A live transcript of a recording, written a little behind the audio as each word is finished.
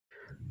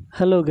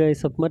Hello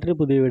guys, അപ്പോൾ മറ്റൊരു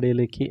പുതിയ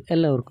വീഡിയോയിലേക്ക്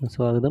എല്ലാവർക്കും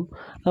സ്വാഗതം.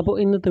 അപ്പോൾ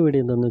ഇന്നത്തെ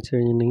വീഡിയോ എന്താണെന്ന് വെച്ച്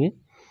കഴിഞ്ഞിട്ടുണ്ടെങ്കിൽ,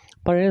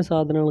 പഴയ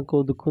സാധനങ്ങളൊക്കെ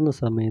ഒതുക്കുന്ന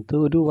സമയത്ത്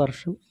ഒരു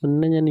വർഷം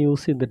മുന്നേ ഞാൻ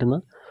യൂസ് ചെയ്തിരുന്ന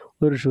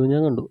ഒരു ഷൂ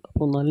ഞാൻ കണ്ടു.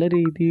 അപ്പോൾ നല്ല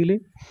രീതിയിൽ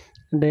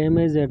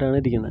ഡാമേജ് ആയിട്ടാണ്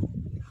ഇരിക്കുന്നത്.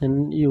 ഞാൻ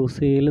യൂസ്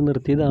ചെയ്യൽ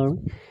നിർത്തിയതാണ്,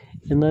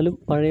 എന്നാലും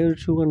പഴയ ഒരു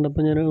ഷൂ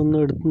കണ്ടപ്പോൾ ഞാൻ ഒന്ന്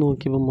എടുത്ത്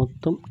നോക്കിയപ്പോൾ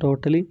മൊത്തം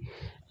ടോട്ടലി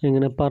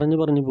ഇങ്ങനെ പറഞ്ഞു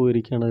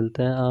പോയിരിക്കുകയാണ്.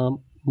 അതിലത്തെ ആ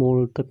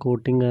മുകളിലത്തെ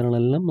കോട്ടിങ്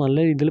കാര്യങ്ങളെല്ലാം നല്ല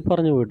രീതിയിൽ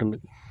പറഞ്ഞു പോയിട്ടുണ്ട്.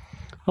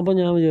 അപ്പോൾ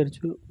ഞാൻ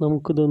വിചാരിച്ചു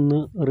നമുക്കിതൊന്ന്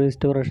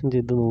റീസ്റ്റോറേഷൻ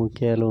ചെയ്ത്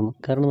നോക്കിയാലോ എന്ന്.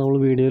 കാരണം നമ്മൾ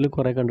വീഡിയോയിൽ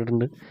കുറേ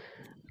കണ്ടിട്ടുണ്ട്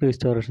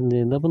റീസ്റ്റോറേഷൻ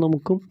ചെയ്യുന്നത്. അപ്പോൾ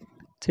നമുക്കും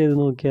ചെയ്ത്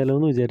നോക്കിയാലോ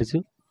എന്ന് വിചാരിച്ചു.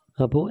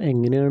 അപ്പോൾ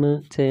എങ്ങനെയാണ്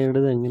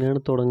ചെയ്യേണ്ടത്,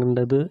 എങ്ങനെയാണ്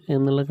തുടങ്ങേണ്ടത്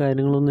എന്നുള്ള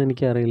കാര്യങ്ങളൊന്നും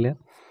എനിക്കറിയില്ല.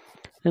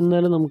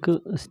 എന്നാലും നമുക്ക്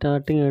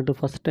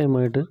ഫസ്റ്റ്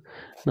ടൈമായിട്ട്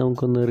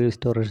നമുക്കൊന്ന്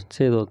റീസ്റ്റോറേഷൻ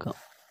ചെയ്ത് നോക്കാം.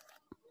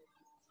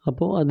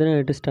 അപ്പോൾ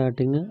അതിനായിട്ട്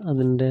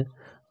അതിൻ്റെ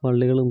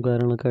വള്ളികളും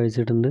കാര്യങ്ങളൊക്കെ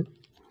അഴിച്ചിട്ടുണ്ട്.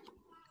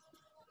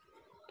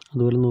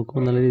 അതുപോലെ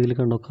നോക്കുമ്പോൾ നല്ല രീതിയിൽ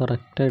കണ്ടോ,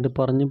 കറക്റ്റായിട്ട്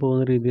പറഞ്ഞു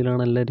പോകുന്ന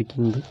രീതിയിലാണ് എല്ലാം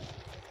ഇരിക്കുന്നത്.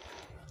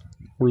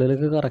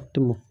 ഉള്ളിലൊക്കെ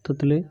കറക്റ്റ്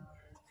മൊത്തത്തിൽ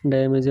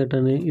ഡാമേജ്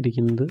ആയിട്ടാണ്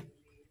ഇരിക്കുന്നത്.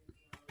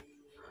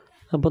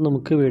 അപ്പോൾ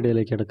നമുക്ക്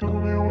വീഡിയോയിലേക്ക് എടുക്കാം.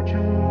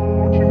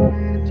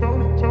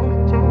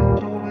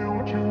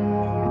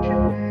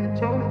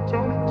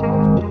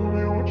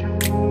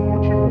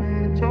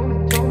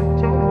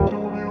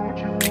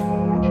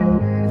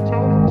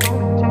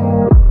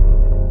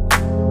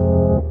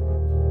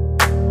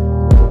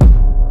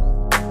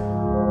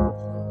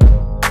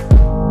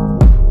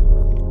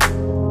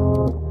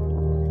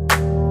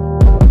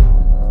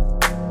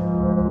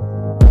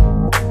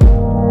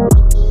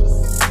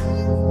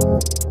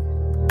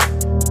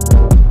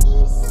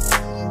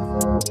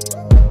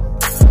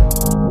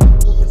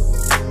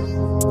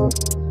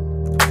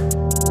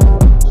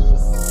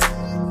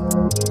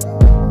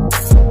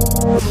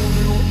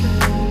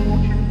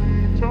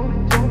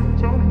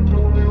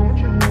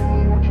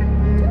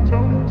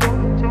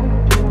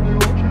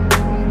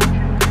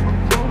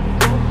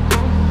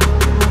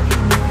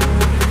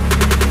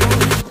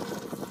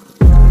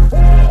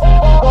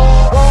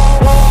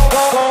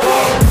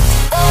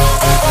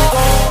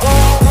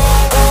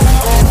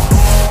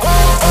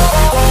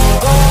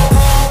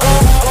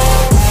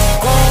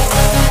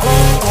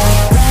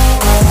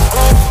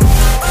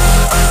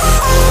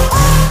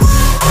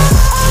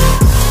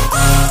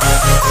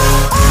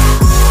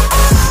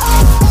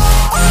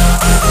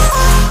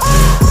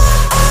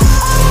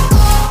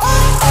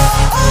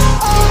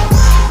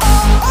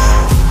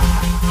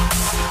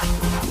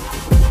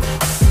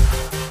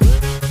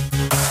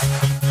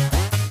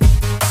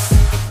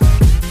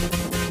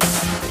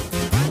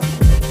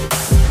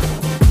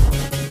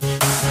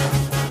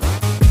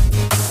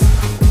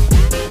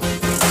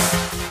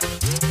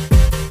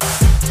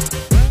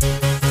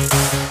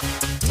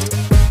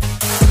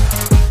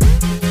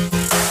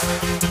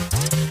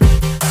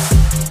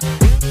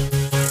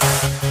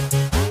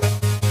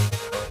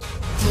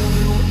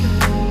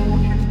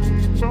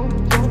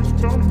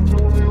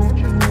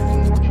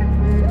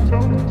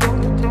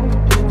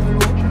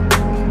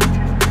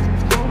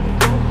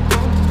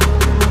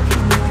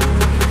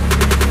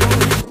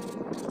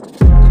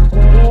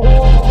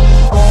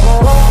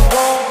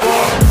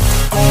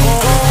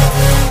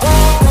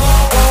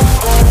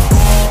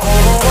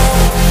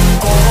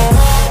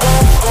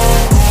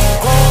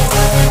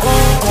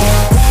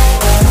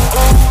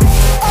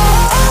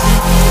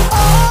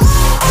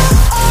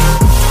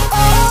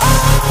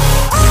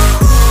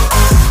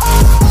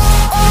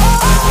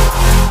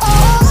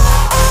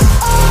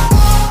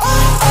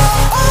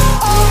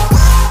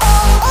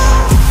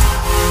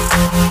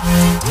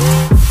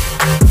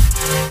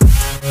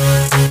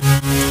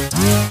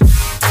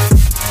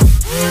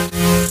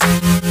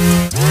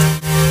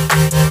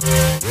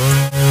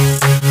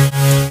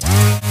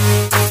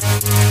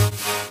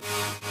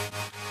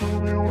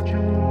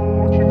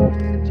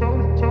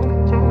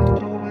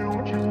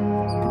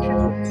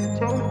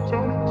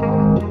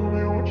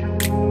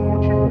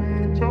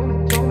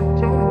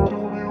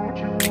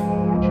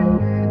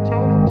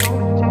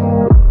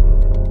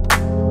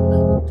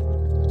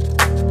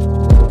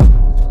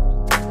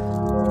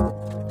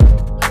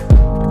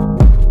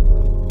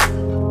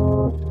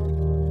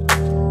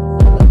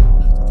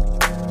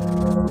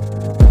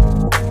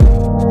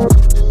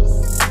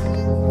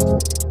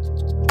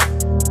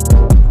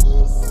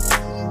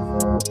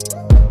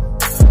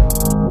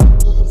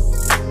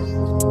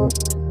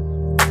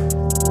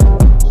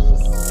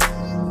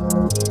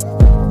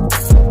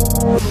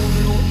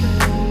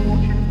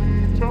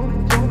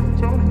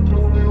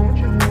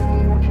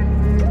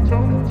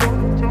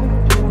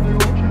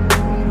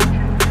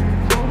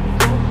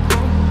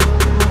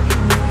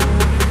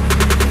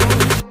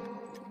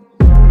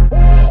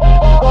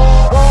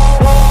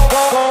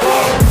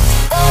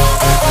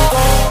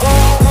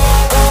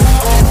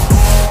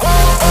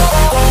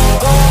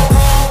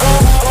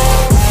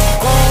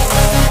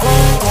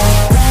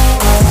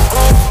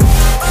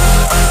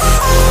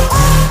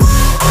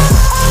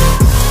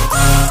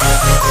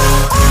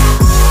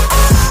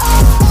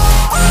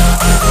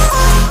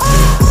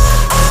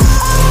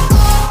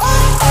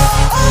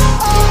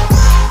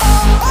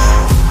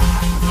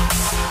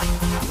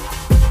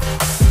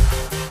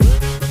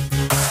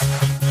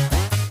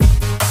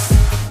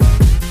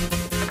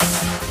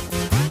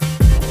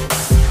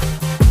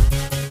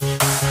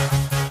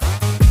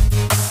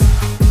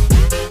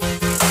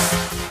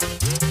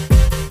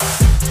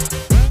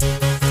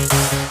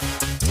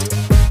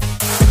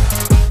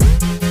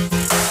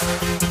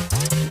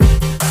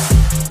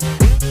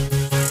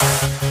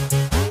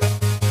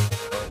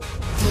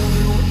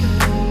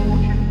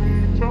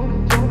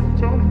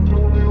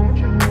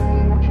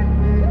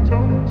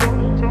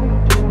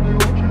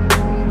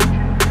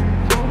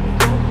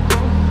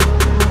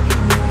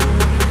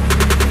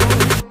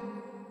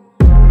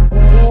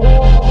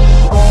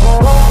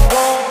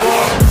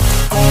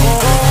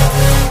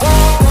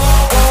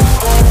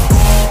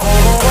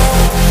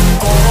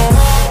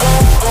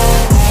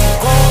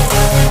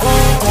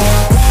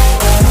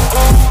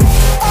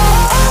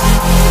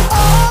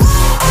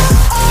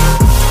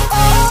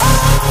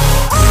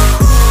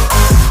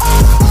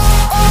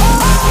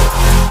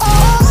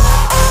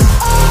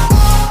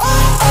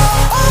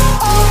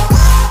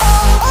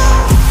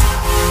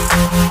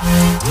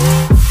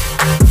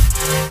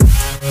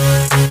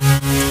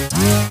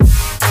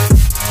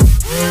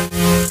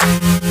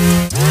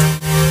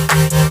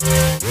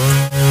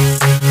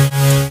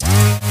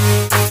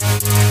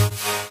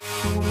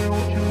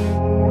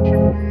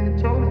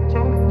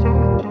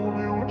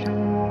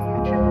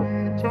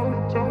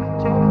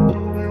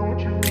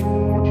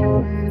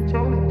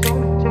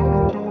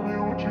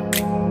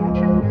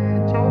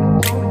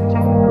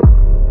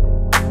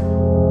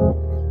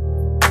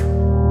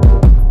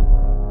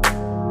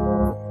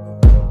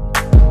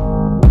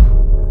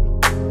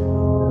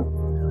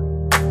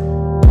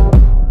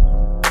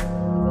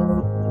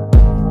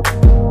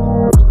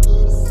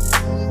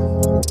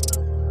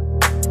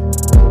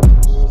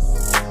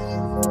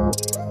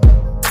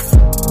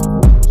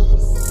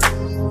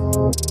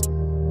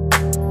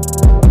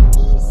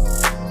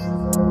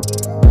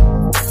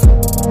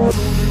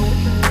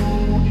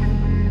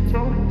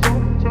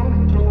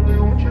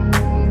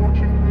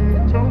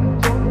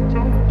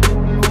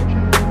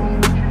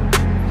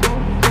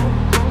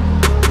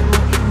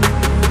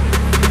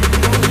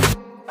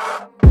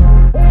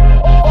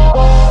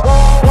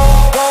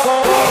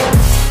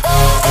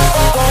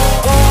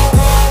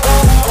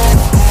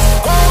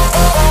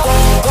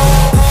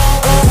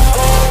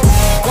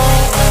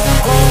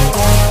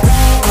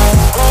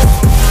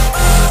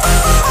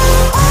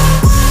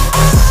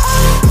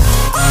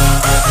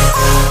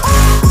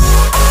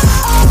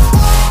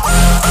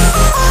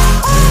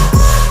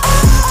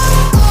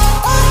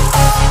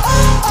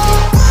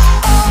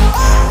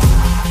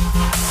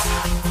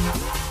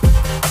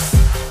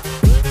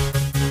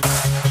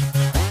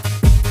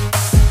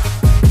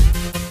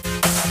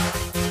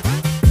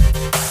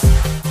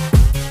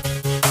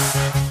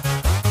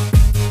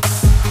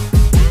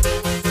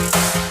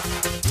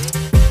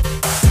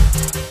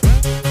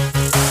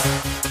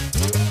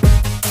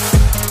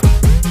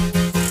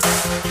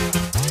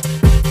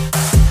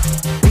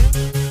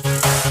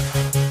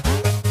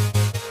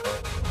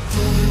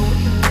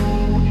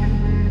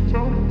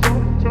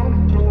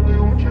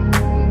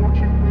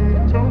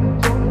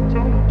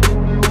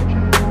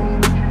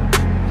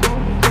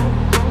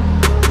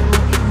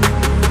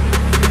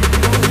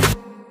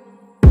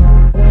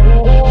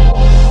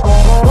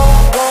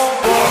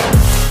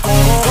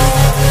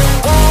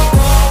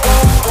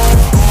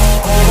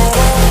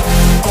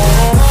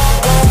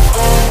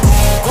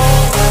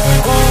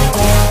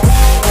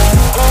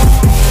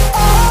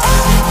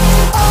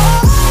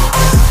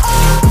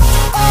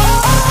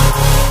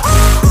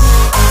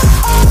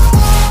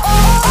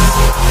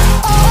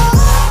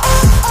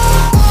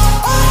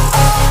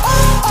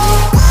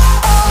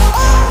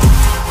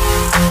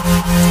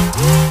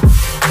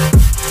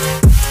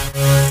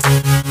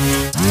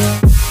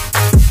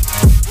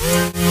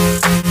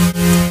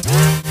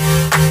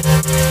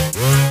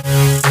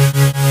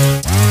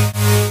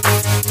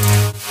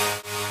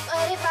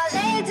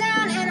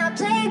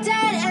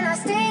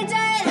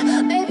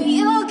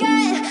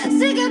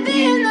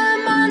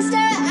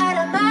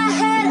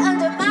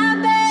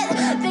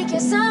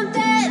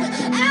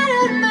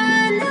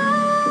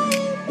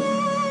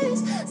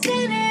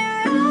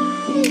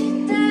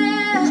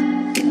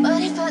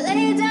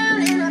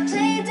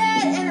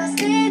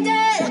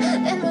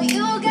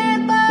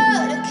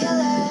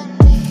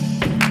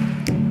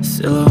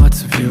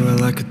 Silhouettes of you are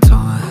like a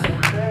taunt.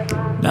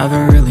 Never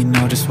really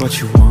know just what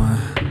you want.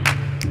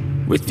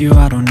 With you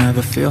I don't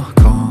ever feel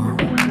calm.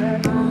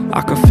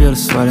 I can feel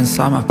the sweat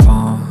inside my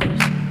palms.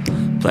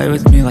 Play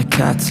with me like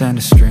cats and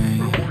a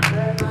string.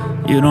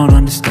 You don't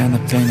understand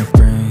the pain it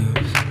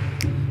brings.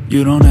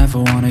 You don't ever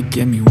wanna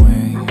give me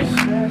wings.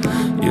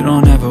 You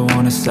don't ever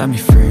wanna set me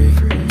free.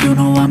 You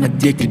know I'm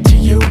addicted to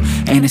you,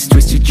 and it's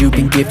twisted, you've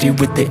been gifted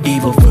with the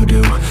evil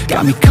voodoo.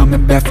 Got me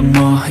coming back for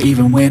more,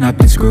 even when I've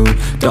been screwed.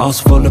 Dolls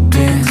full of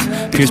pins,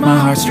 pierce my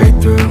heart straight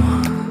through.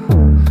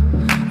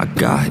 I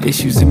got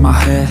issues in my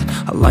head,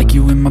 I like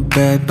you in my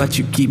bed, but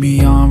you keep me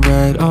on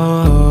red.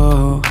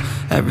 Oh,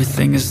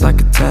 everything is like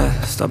a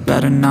test, I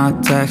better not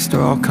text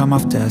or I'll come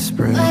off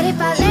desperate. But if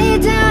I lay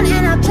down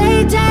and I play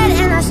dead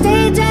and I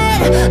stay dead,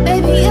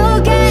 baby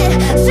you'll get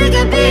sick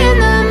of being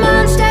the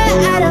monster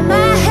out of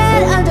my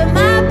head, under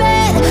my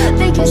bed,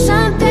 thinking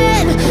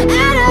something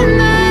out of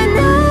my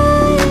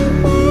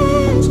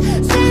nightmares,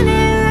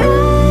 standing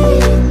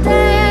right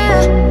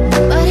there.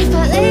 But if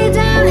I lay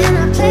down and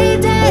I play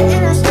dead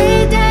and I stay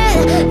dead,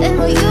 then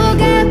will you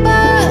get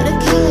bored of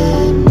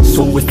killing me?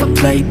 So if I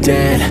play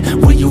dead,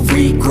 will you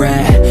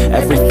regret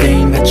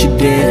everything that you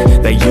did,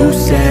 that you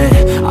said?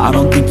 I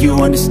don't think you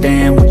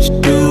understand what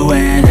you're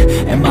doing,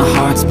 and my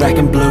heart's black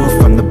and blue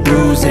from the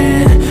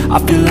bruising. I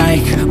feel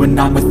like when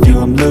I'm with you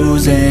I'm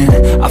losing.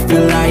 I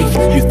feel like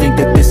you think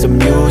that this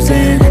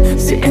amusing,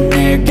 sitting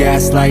there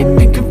gaslighting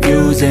and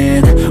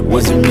confusing.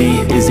 Was it me?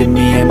 Is it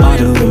me? Am I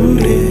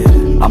deluded?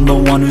 I'm the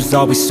one who's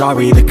always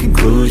sorry, the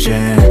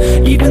conclusion,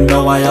 even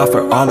though I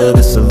offer all of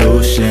the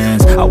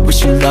solutions. I wish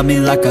you loved me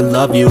like I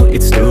love you,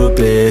 it's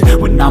stupid.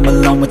 When I'm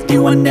alone with you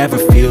I never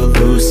feel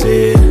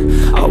lucid.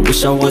 I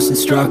wish I wasn't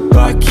struck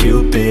by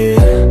Cupid.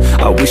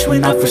 I wish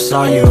when I first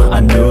saw you I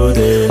knew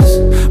this.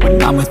 When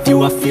I'm with you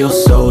I feel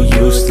so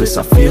useless,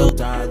 I feel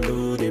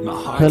diluted. My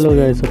heart's hello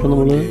guys, അപ്പോൾ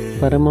നമ്മൾ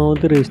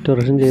പരമാവധി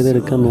restoration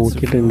ചെയ്തെടുക്കാൻ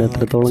നോക്കിയിട്ടുണ്ട്.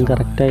 എത്രത്തോളം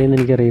കറക്റ്റായി എന്ന്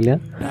എനിക്കറിയില്ല.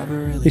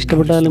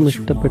 ഇഷ്ടപ്പെട്ടാലും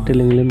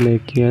ഇഷ്ടപ്പെട്ടില്ലെങ്കിലും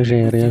like ചെയ്യുക,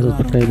 ഷെയർ ചെയ്യുക,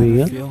 സബ്സ്ക്രൈബ്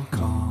ചെയ്യുക.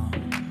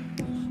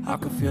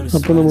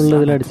 അപ്പോൾ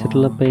നമ്മളിതിൽ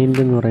അടിച്ചിട്ടുള്ള പെയിൻറ്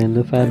എന്ന്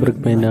പറയുന്നത്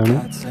ഫാബ്രിക് പെയിൻ്റാണ്.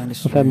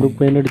 ഫാബ്രിക്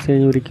പെയിൻറ് അടിച്ച്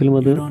കഴിഞ്ഞാൽ ഒരിക്കലും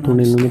അത്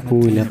തുണിയിൽ നിന്ന്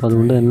പോവില്ല. അപ്പോൾ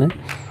അതുകൊണ്ട് തന്നെ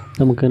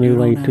നമുക്ക് തന്നെ ഒരു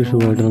വൈറ്റ് ഷൂ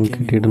ആയിട്ട് നമുക്ക്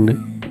കിട്ടിയിട്ടുണ്ട്.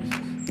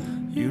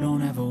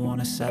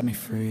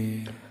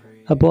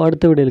 അപ്പോൾ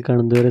അടുത്ത വീഡിയോയിൽ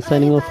കാണുന്നത് വരെ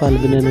signing off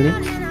Albin Antony.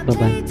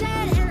 By.